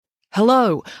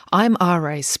Hello, I'm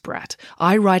R.A. Spratt.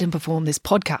 I write and perform this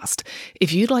podcast.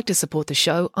 If you'd like to support the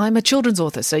show, I'm a children's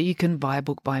author, so you can buy a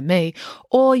book by me,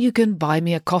 or you can buy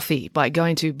me a coffee by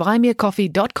going to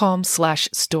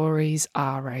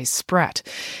buymeacoffee.com/storiesrasprat.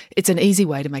 It's an easy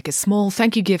way to make a small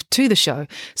thank you gift to the show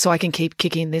so I can keep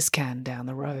kicking this can down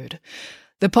the road.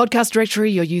 The podcast directory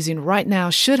you're using right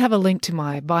now should have a link to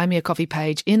my Buy Me a Coffee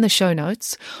page in the show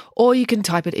notes, or you can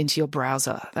type it into your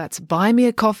browser. That's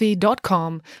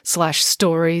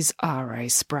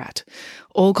buymeacoffee.com/storiesrasprat.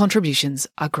 All contributions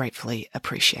are gratefully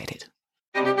appreciated.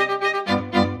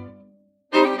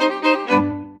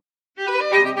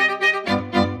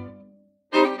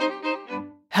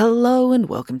 Hello and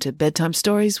welcome to Bedtime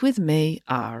Stories with me,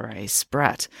 R.A.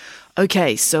 Spratt.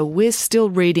 Okay, so we're still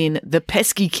reading The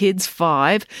Peski Kids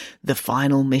 5, The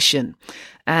Final Mission.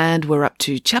 And we're up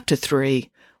to Chapter 3,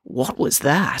 What Was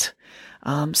That?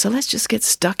 So let's just get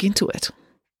stuck into it.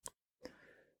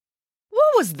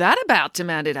 What was that about?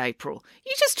 Demanded April.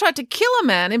 You just tried to kill a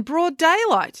man in broad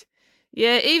daylight.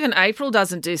 Yeah, even April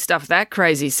doesn't do stuff that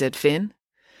crazy, said Finn.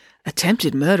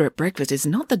 Attempted murder at breakfast is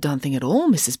not the done thing at all,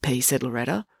 Mrs. P, said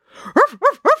Loretta. Ruff,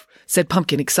 ruff, ruff, said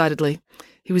Pumpkin excitedly.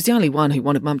 He was the only one who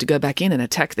wanted Mum to go back in and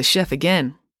attack the chef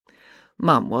again.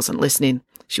 Mum wasn't listening.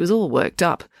 She was all worked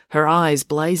up, her eyes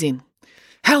blazing.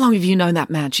 How long have you known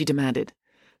that man? She demanded.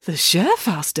 The chef?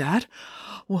 Asked Dad.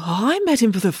 Well, I met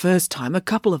him for the first time a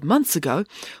couple of months ago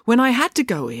when I had to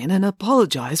go in and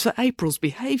apologise for April's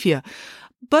behaviour,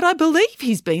 but I believe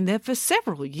he's been there for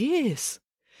several years.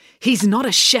 He's not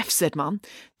a chef, said Mum.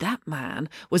 That man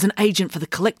was an agent for the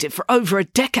collective for over a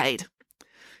decade.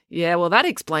 Yeah, well, that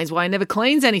explains why he never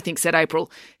cleans anything, said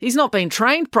April. He's not been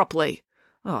trained properly.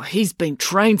 Oh, he's been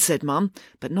trained, said Mum,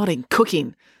 but not in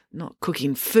cooking. Not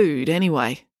cooking food,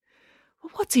 anyway.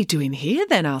 Well, what's he doing here,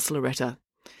 then? Asked Loretta.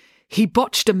 He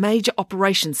botched a major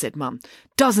operation, said Mum.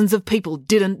 Dozens of people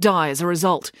didn't die as a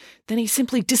result. Then he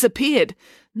simply disappeared.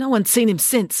 No one's seen him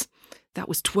since. That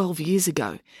was 12 years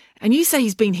ago. And you say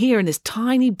he's been here in this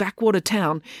tiny backwater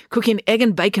town cooking egg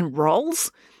and bacon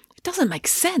rolls? It doesn't make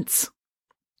sense.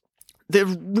 They're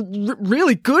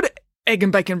really good egg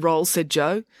and bacon rolls, said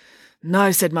Joe.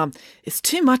 No, said Mum, it's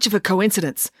too much of a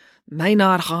coincidence.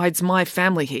 Maynard hides my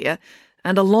family here,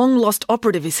 and a long-lost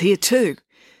operative is here too.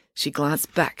 She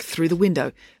glanced back through the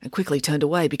window and quickly turned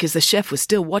away because the chef was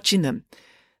still watching them.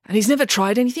 And he's never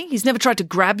tried anything? He's never tried to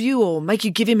grab you or make you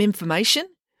give him information?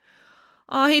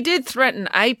 Oh, he did threaten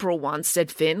April once,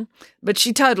 said Finn, but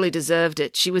she totally deserved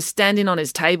it. She was standing on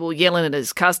his table yelling at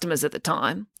his customers at the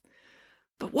time.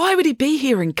 But why would he be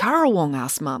here in Currawong?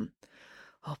 Asked Mum.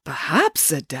 Oh, perhaps,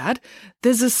 said Dad,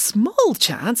 there's a small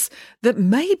chance that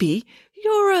maybe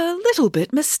you're a little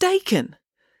bit mistaken.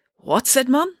 What? Said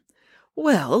Mum.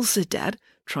 Well, said Dad,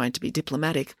 trying to be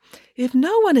diplomatic, if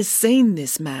no one has seen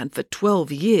this man for 12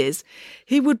 years,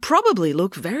 he would probably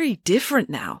look very different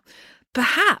now.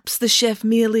 Perhaps the chef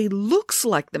merely looks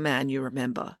like the man you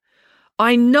remember.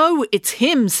 I know it's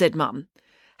him, said Mum.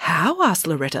 How? Asked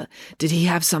Loretta. Did he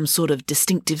have some sort of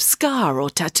distinctive scar or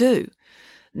tattoo?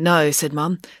 No, said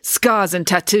Mum. Scars and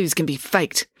tattoos can be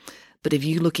faked. But if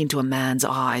you look into a man's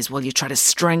eyes while you try to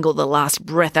strangle the last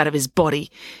breath out of his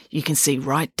body, you can see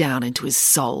right down into his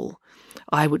soul.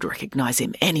 I would recognise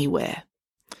him anywhere.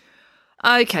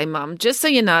 Okay, Mum, just so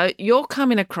you know, you're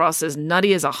coming across as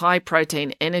nutty as a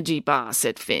high-protein energy bar,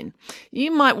 said Finn. You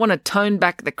might want to tone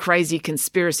back the crazy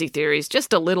conspiracy theories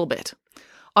just a little bit.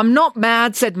 I'm not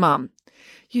mad, said Mum.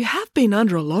 You have been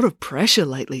under a lot of pressure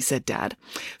lately, said Dad.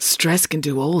 Stress can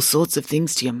do all sorts of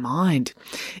things to your mind.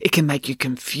 It can make you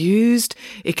confused.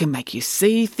 It can make you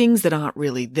see things that aren't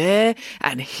really there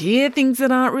and hear things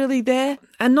that aren't really there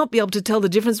and not be able to tell the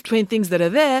difference between things that are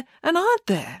there and aren't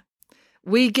there.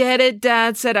 We get it,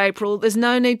 Dad, said April. There's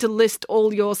no need to list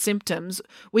all your symptoms.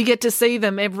 We get to see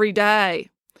them every day.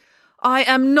 I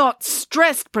am not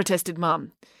stressed, protested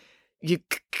Mum. You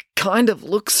kind of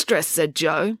look stressed, said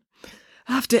Joe.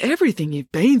 After everything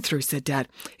you've been through, said Dad,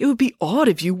 it would be odd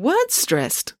if you weren't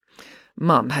stressed.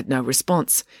 Mum had no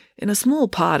response. In a small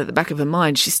part at the back of her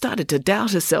mind, she started to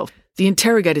doubt herself. The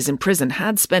interrogators in prison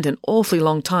had spent an awfully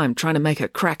long time trying to make her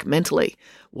crack mentally.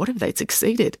 What if they'd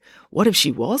succeeded? What if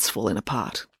she was falling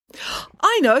apart?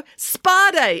 I know!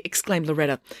 Spa day! Exclaimed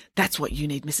Loretta. That's what you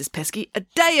need, Mrs. Peski. A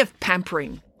day of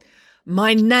pampering.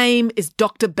 My name is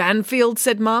Dr. Banfield,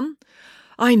 said Mum.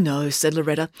 I know, said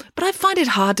Loretta, but I find it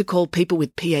hard to call people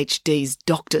with PhDs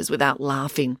doctors without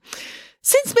laughing.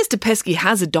 Since Mr. Peski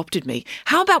has adopted me,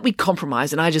 how about we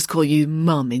compromise and I just call you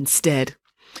Mum instead?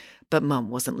 But Mum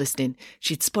wasn't listening.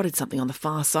 She'd spotted something on the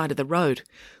far side of the road.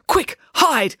 Quick,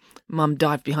 hide! Mum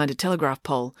dived behind a telegraph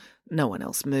pole. No one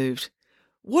else moved.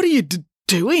 What are you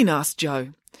doing?" asked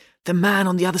Joe. "The man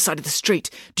on the other side of the street.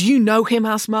 Do you know him?"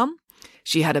 asked Mum.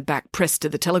 She had her back pressed to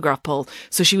the telegraph pole,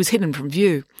 so she was hidden from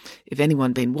view. If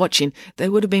anyone had been watching, they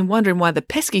would have been wondering why the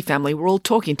Peski family were all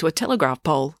talking to a telegraph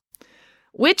pole.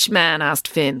 "Which man?" asked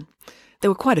Finn. There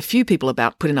were quite a few people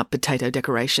about putting up potato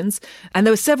decorations, and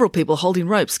there were several people holding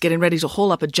ropes getting ready to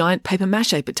haul up a giant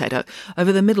papier-mâché potato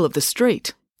over the middle of the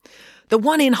street. "The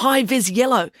one in high-vis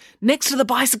yellow, next to the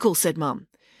bicycle," said Mum.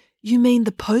 "You mean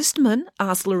the postman?"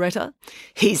 asked Loretta.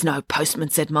 "He's no postman,"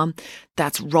 said Mum.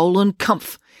 "That's Roland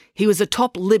Kumpf. He was a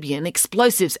top Libyan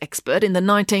explosives expert in the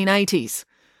 1980s.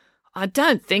 "I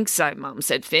don't think so, Mum,"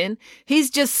 said Finn. "He's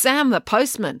just Sam the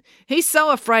postman. He's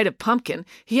so afraid of Pumpkin,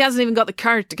 he hasn't even got the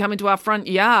courage to come into our front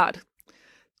yard."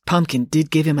 "Pumpkin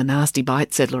did give him a nasty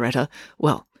bite," said Loretta.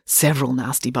 "Well, several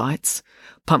nasty bites."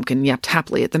 Pumpkin yapped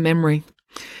happily at the memory.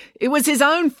 "It was his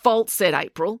own fault," said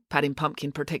April, patting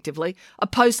Pumpkin protectively. "A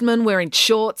postman wearing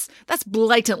shorts? That's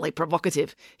blatantly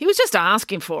provocative. He was just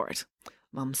asking for it."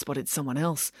 Mum spotted someone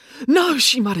else. "No,"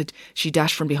 she muttered. She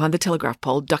dashed from behind the telegraph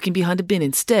pole, ducking behind a bin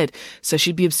instead, so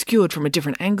she'd be obscured from a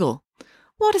different angle.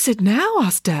 "What is it now?"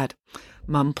 asked Dad.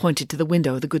 Mum pointed to the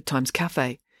window of the Good Times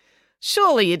Cafe.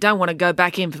 "Surely you don't want to go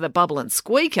back in for the bubble and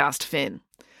squeak?" asked Finn.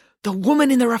 "The woman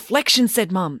in the reflection,"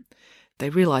 said Mum. They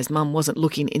realised Mum wasn't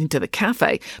looking into the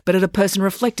cafe, but at a person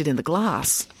reflected in the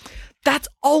glass. "That's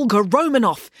Olga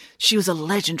Romanoff. She was a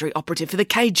legendary operative for the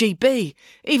KGB.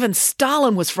 Even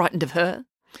Stalin was frightened of her."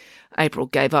 April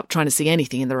gave up trying to see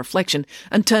anything in the reflection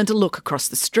and turned to look across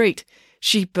the street.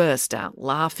 She burst out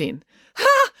laughing.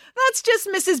 "Ha! That's just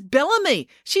Mrs. Bellamy.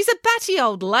 She's a batty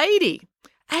old lady."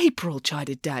 "April,"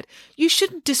 chided Dad, "you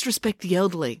shouldn't disrespect the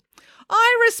elderly."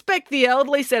 "I respect the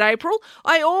elderly," said April.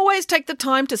 "I always take the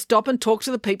time to stop and talk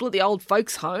to the people at the old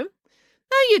folks' home."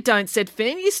 "No, you don't," said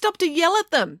Finn. "You stop to yell at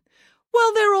them."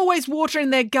 "Well, they're always watering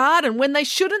their garden when they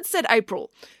shouldn't," said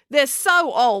April. "They're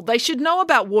so old they should know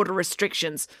about water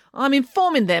restrictions. I'm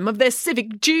informing them of their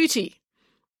civic duty."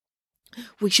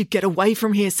 "We should get away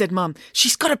from here," said Mum.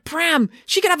 "She's got a pram.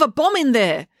 She could have a bomb in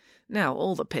there." Now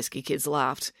all the Peski kids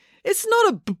laughed. "It's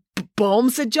not a bomb,"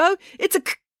 said Joe. "It's a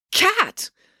cat."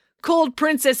 "Called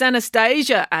Princess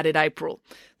Anastasia," added April.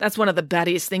 "That's one of the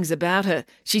battiest things about her.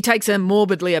 She takes her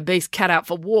morbidly obese cat out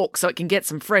for walks so it can get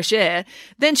some fresh air.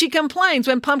 Then she complains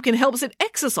when Pumpkin helps it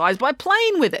exercise by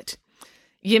playing with it."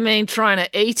 "You mean trying to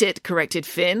eat it," corrected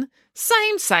Finn.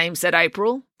 Same, said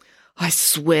April. "I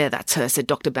swear that's her," said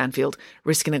Dr. Banfield,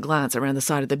 risking a glance around the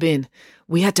side of the bin.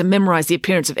 "We had to memorise the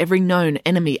appearance of every known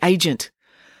enemy agent."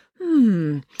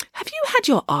 Have you had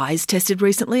your eyes tested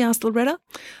recently?" asked Loretta.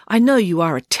 "I know you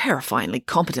are a terrifyingly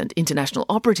competent international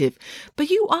operative, but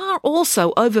you are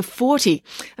also over 40,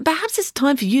 and perhaps it's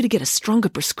time for you to get a stronger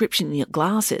prescription in your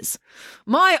glasses."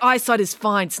 "My eyesight is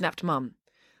fine," snapped Mum.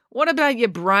 "What about your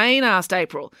brain?" asked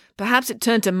April. "Perhaps it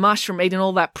turned to mush from eating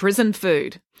all that prison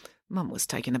food." Mum was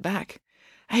taken aback.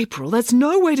 "April, that's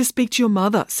no way to speak to your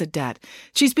mother," said Dad.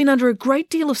 "She's been under a great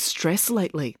deal of stress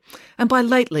lately. And by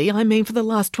lately, I mean for the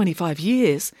last 25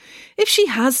 years. If she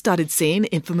has started seeing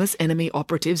infamous enemy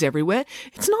operatives everywhere,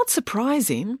 it's not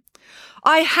surprising."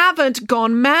 "I haven't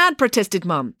gone mad," protested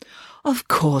Mum. "Of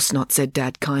course not," said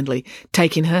Dad kindly,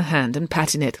 taking her hand and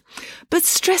patting it. "But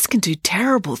stress can do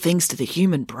terrible things to the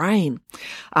human brain.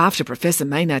 After Professor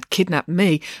Maynard kidnapped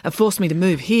me and forced me to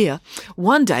move here,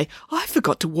 one day I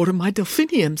forgot to water my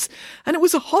delphiniums, and it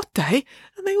was a hot day,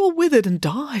 and they all withered and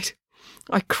died.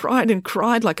 I cried and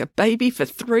cried like a baby for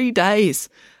 3 days,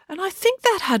 and I think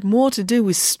that had more to do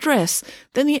with stress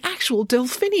than the actual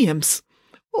delphiniums.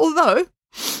 Although,"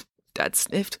 Dad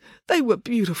sniffed, "they were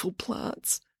beautiful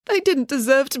plants. They didn't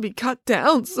deserve to be cut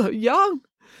down so young."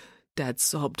 Dad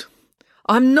sobbed.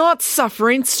 "I'm not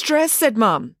suffering stress," said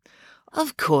Mum.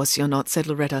 "Of course you're not," said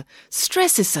Loretta.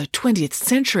 "Stress is so 20th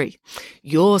century.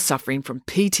 You're suffering from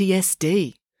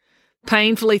PTSD.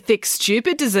 "Painfully thick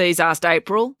stupid disease?" asked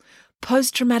April.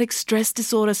 "Post-traumatic stress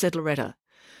disorder," said Loretta.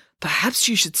 "Perhaps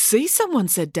you should see someone,"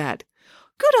 said Dad.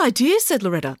 "Good idea," said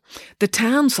Loretta. "The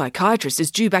town psychiatrist is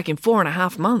due back in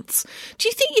 4.5 months. Do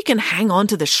you think you can hang on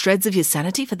to the shreds of your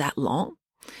sanity for that long?"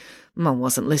 Mum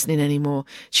wasn't listening anymore.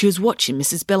 She was watching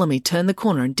Mrs. Bellamy turn the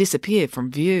corner and disappear from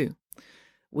view.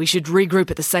 "We should regroup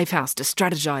at the safe house to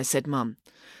strategise," said Mum.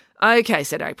 "OK,"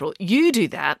 said April, "you do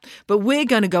that, but we're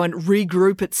going to go and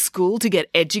regroup at school to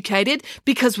get educated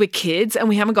because we're kids and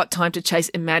we haven't got time to chase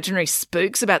imaginary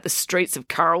spooks about the streets of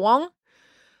Currawong."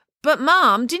 "But,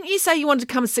 Mum, didn't you say you wanted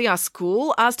to come and see our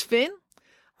school?" asked Finn.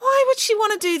 "Why would she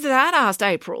want to do that?" asked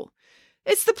April.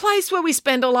 "It's the place where we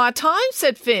spend all our time,"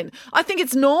 said Finn. "I think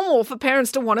it's normal for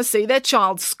parents to want to see their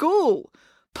child's school."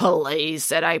 Please,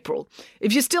 said April.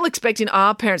 If you're still expecting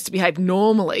our parents to behave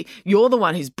normally, you're the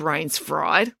one whose brain's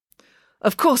fried.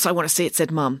 Of course I want to see it,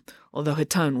 said Mum, although her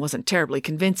tone wasn't terribly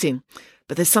convincing.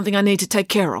 But there's something I need to take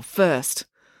care of first.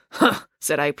 Huh,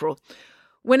 said April.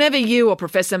 Whenever you or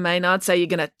Professor Maynard say you're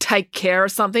going to take care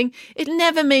of something, it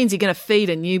never means you're going to feed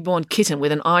a newborn kitten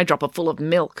with an eyedropper full of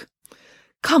milk.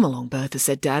 Come along, Bertha,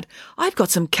 said Dad. I've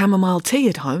got some chamomile tea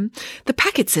at home. The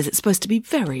packet says it's supposed to be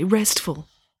very restful.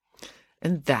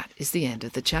 And that is the end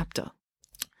of the chapter.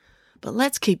 But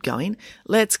let's keep going.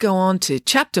 Let's go on to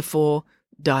Chapter 4,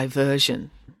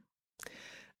 Diversion.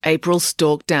 April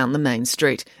stalked down the main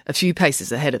street, a few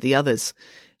paces ahead of the others.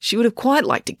 She would have quite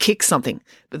liked to kick something,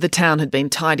 but the town had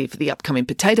been tidy for the upcoming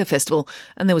potato festival,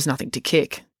 and there was nothing to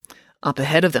kick. Up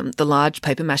ahead of them, the large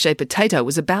papier-mâché potato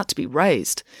was about to be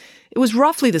raised. It was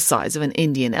roughly the size of an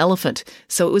Indian elephant,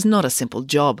 so it was not a simple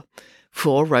job.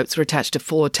 4 ropes were attached to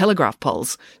 4 telegraph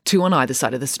poles, 2 on either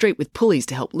side of the street with pulleys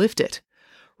to help lift it.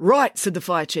 Right, said the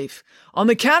fire chief. On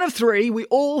the count of 3, we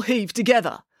all heave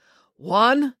together.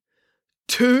 1,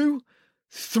 2,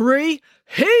 3,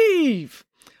 heave!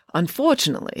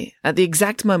 Unfortunately, at the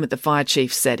exact moment the fire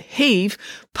chief said heave,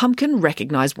 Pumpkin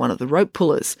recognised one of the rope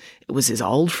pullers. It was his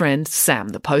old friend, Sam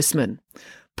the postman.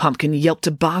 Pumpkin yelped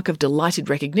a bark of delighted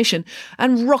recognition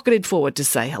and rocketed forward to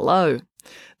say hello.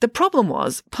 The problem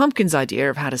was, Pumpkin's idea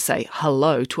of how to say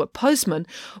hello to a postman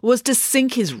was to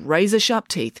sink his razor-sharp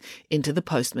teeth into the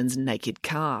postman's naked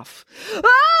calf.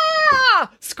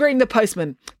 "Ah!" screamed the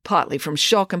postman, partly from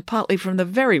shock and partly from the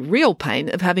very real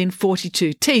pain of having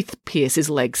 42 teeth pierce his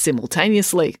leg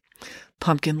simultaneously.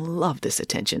 Pumpkin loved this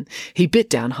attention. He bit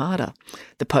down harder.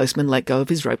 The postman let go of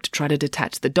his rope to try to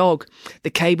detach the dog. The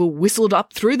cable whistled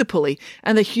up through the pulley,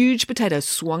 and the huge potato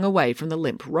swung away from the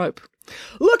limp rope.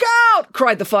 "Look out!"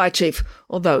 cried the fire chief,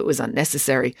 although it was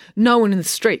unnecessary. No one in the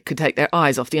street could take their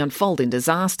eyes off the unfolding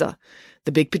disaster.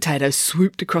 The big potato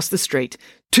swooped across the street.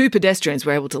 2 pedestrians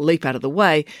were able to leap out of the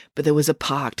way, but there was a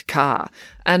parked car,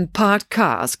 and parked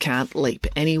cars can't leap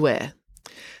anywhere.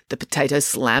 The potato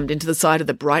slammed into the side of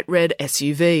the bright red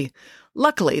SUV.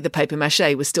 Luckily, the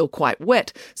papier-mâché was still quite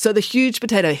wet, so the huge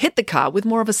potato hit the car with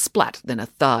more of a splat than a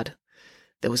thud.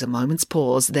 There was a moment's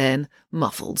pause, then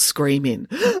muffled screaming.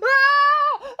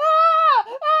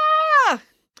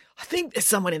 "I think there's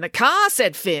someone in the car,"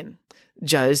 said Finn.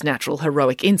 Joe's natural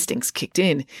heroic instincts kicked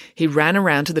in. He ran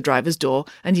around to the driver's door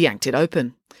and yanked it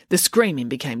open. The screaming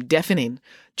became deafening.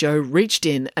 Joe reached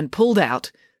in and pulled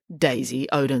out Daisy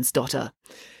Odensdotter.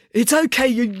 "It's okay,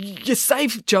 you're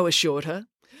safe," Joe assured her.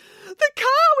 "The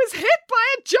car was hit by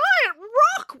a giant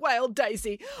rock," wailed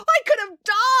Daisy. "I could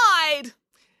have died."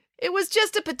 "It was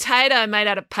just a potato made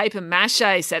out of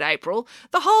papier-mâché," said April.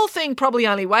 "The whole thing probably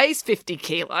only weighs 50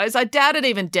 kilos. I doubt it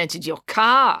even dented your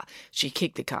car." She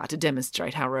kicked the car to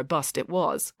demonstrate how robust it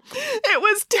was. "It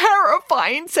was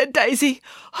terrifying," said Daisy.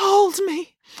 "Hold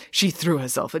me." She threw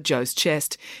herself at Joe's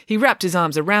chest. He wrapped his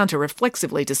arms around her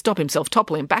reflexively to stop himself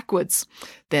toppling backwards.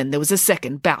 Then there was a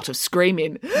second bout of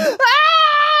screaming. "Ah!"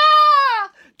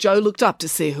 Joe looked up to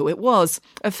see who it was.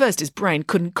 At first his brain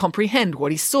couldn't comprehend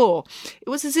what he saw. It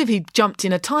was as if he'd jumped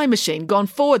in a time machine, gone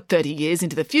forward 30 years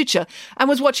into the future, and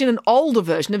was watching an older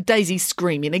version of Daisy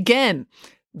screaming again.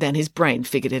 Then his brain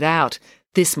figured it out.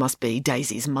 This must be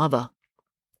Daisy's mother.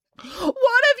 "What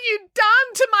have you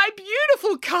done to my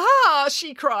beautiful car?"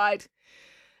 she cried.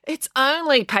 "It's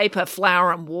only paper,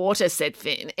 flour and water," said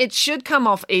Finn. "It should come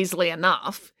off easily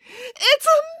enough." "It's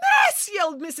a mess!"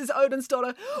 yelled Mrs.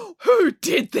 Odensdotter. "Who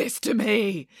did this to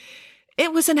me?"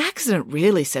 "It was an accident,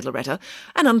 really," said Loretta.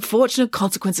 "An unfortunate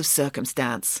consequence of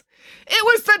circumstance." "It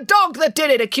was the dog that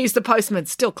did it," accused the postman,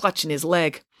 still clutching his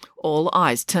leg. All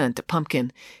eyes turned to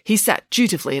Pumpkin. He sat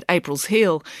dutifully at April's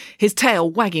heel, his tail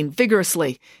wagging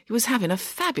vigorously. He was having a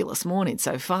fabulous morning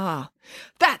so far.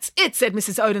 "That's it," said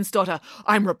Mrs. Odensdotter.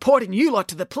 "I'm reporting you lot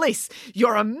to the police.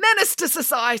 You're a menace to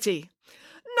society."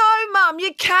 "No, Mum,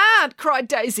 you can't," cried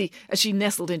Daisy as she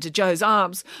nestled into Joe's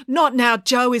arms. "Not now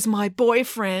Joe is my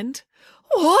boyfriend."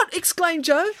 "What?" exclaimed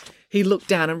Joe. He looked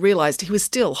down and realised he was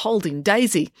still holding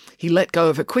Daisy. He let go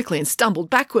of her quickly and stumbled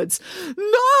backwards.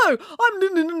 "No,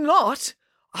 I'm not."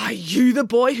 "Are you the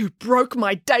boy who broke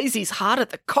my Daisy's heart at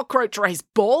the cockroach race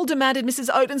ball?" demanded Mrs.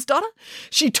 Odensdotter.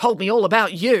 "She told me all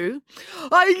about you."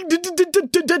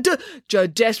 Joe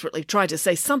desperately tried to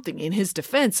say something in his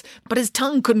defence, but his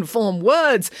tongue couldn't form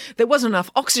words. There wasn't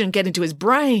enough oxygen getting to his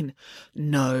brain.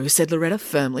 "No," said Loretta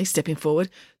firmly, stepping forward.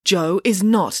 "Joe is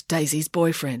not Daisy's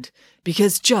boyfriend,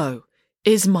 because Joe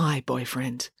is my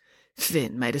boyfriend."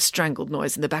 Finn made a strangled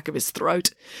noise in the back of his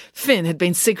throat. Finn had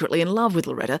been secretly in love with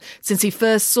Loretta since he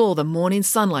first saw the morning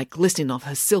sunlight glistening off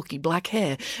her silky black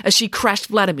hair as she crashed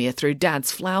Vladimir through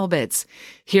Dad's flower beds.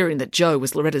 Hearing that Joe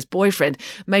was Loretta's boyfriend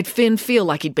made Finn feel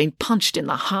like he'd been punched in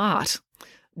the heart.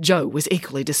 Joe was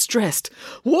equally distressed.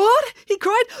 "What?" he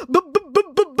cried.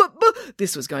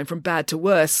 This was going from bad to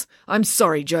worse. "I'm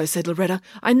sorry, Joe," said Loretta.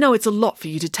 "I know it's a lot for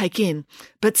you to take in,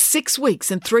 but 6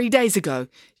 weeks and 3 days ago,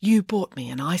 you bought me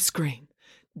an ice cream."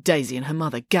 Daisy and her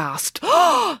mother gasped.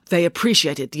 They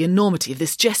appreciated the enormity of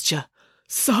this gesture.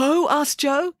 "So?" asked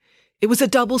Joe. "It was a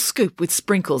double scoop with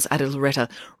sprinkles," added Loretta,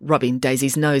 rubbing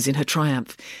Daisy's nose in her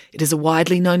triumph. "It is a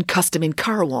widely known custom in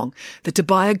Currawong that to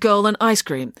buy a girl an ice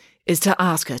cream is to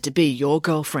ask her to be your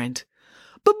girlfriend."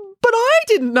 But I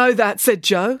didn't know that," said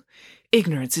Joe.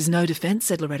 "Ignorance is no defence,"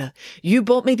 said Loretta. "You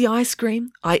bought me the ice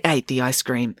cream. I ate the ice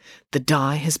cream. The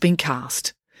die has been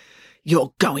cast."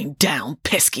 "You're going down,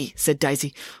 Peski," said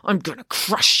Daisy. "I'm going to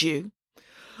crush you."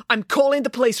 "I'm calling the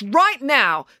police right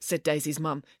now," said Daisy's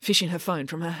mum, fishing her phone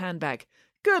from her handbag.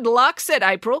 "Good luck," said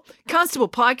April. "Constable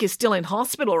Pike is still in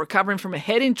hospital recovering from a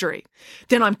head injury."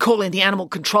 "Then I'm calling the animal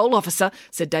control officer,"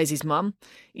 said Daisy's mum.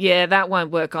 "Yeah, that won't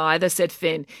work either," said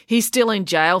Finn. "He's still in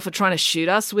jail for trying to shoot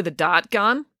us with a dart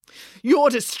gun."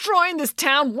 "You're destroying this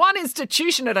town one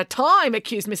institution at a time,"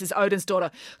 accused Mrs. Odin's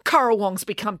daughter. "Currawong's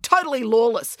become totally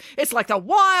lawless. It's like the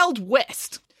Wild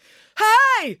West."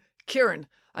 "Hey!" Kieran,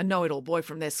 a know-it-all boy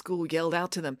from their school, yelled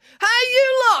out to them. "Hey,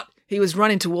 you lot!" He was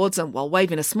running towards them while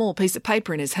waving a small piece of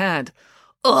paper in his hand.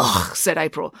 "Ugh," said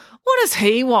April. "What does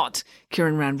he want?"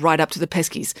 Kieran ran right up to the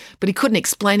Peskis, but he couldn't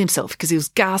explain himself because he was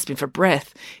gasping for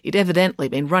breath. He'd evidently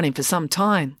been running for some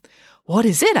time. "What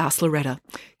is it?" asked Loretta.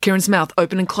 Kieran's mouth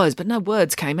opened and closed, but no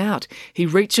words came out. He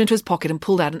reached into his pocket and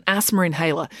pulled out an asthma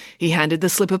inhaler. He handed the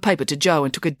slip of paper to Joe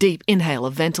and took a deep inhale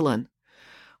of Ventolin.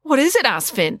 "What is it?"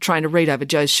 asked Finn, trying to read over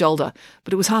Joe's shoulder,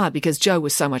 but it was hard because Joe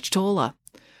was so much taller.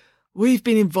 "We've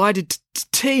been invited to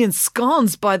tea and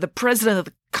scones by the president of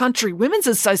the Country Women's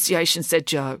Association," said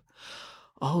Joe.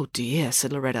 "Oh dear,"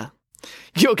 said Loretta.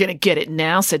 "You're going to get it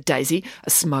now," said Daisy, a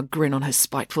smug grin on her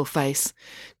spiteful face.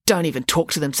 "Don't even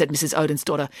talk to them," said Mrs. Odin's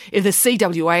daughter. "If the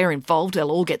CWA are involved,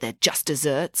 they'll all get their just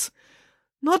desserts."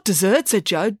 "Not dessert," said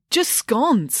Joe, "just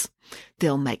scones."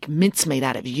 "They'll make mincemeat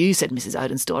out of you," said Mrs.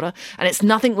 Odin's daughter, "and it's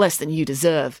nothing less than you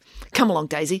deserve. Come along,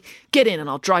 Daisy. Get in and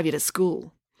I'll drive you to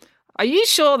school." "Are you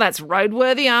sure that's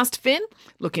roadworthy?" asked Finn,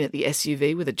 looking at the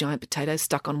SUV with a giant potato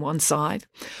stuck on one side.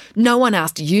 "No one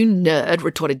asked you, nerd,"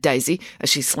 retorted Daisy as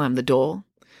she slammed the door.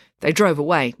 They drove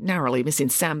away, narrowly missing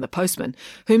Sam the postman,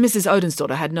 whom Mrs. Odin's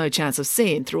daughter had no chance of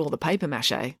seeing through all the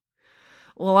papier-mâché.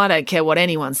 "Well, I don't care what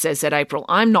anyone says," said April.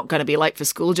 "I'm not going to be late for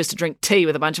school just to drink tea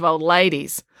with a bunch of old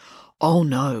ladies." "Oh,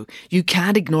 no, you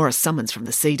can't ignore a summons from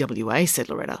the CWA," said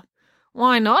Loretta.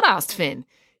 "Why not?" asked Finn.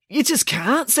 "You just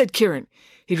can't," said Kieran.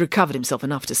 He'd recovered himself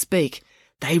enough to speak.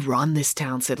 "They run this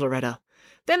town," said Loretta.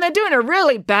 "Then they're doing a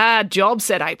really bad job,"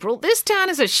 said April. "This town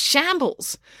is a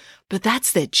shambles." "But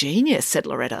that's their genius," said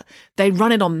Loretta. "They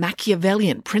run it on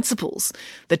Machiavellian principles.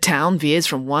 The town veers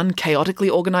from one chaotically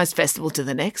organised festival to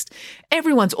the next.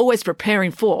 Everyone's always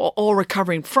preparing for or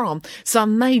recovering from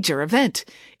some major event.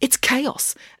 It's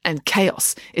chaos, and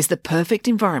chaos is the perfect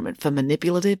environment for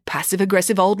manipulative,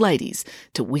 passive-aggressive old ladies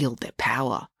to wield their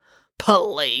power."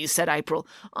 "Please," said April.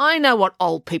 "I know what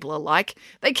old people are like.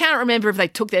 They can't remember if they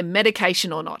took their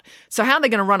medication or not. So how are they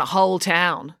going to run a whole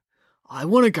town?" "I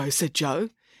want to go," said Joe.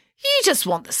 "You just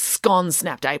want the scones,"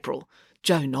 snapped April.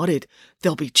 Joe nodded.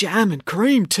 "There'll be jam and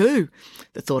cream too."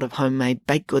 The thought of homemade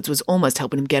baked goods was almost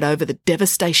helping him get over the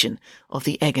devastation of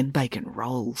the egg and bacon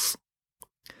rolls.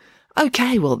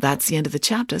 Okay, well, that's the end of the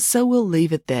chapter, so we'll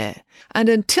leave it there. And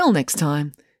until next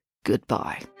time,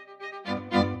 goodbye.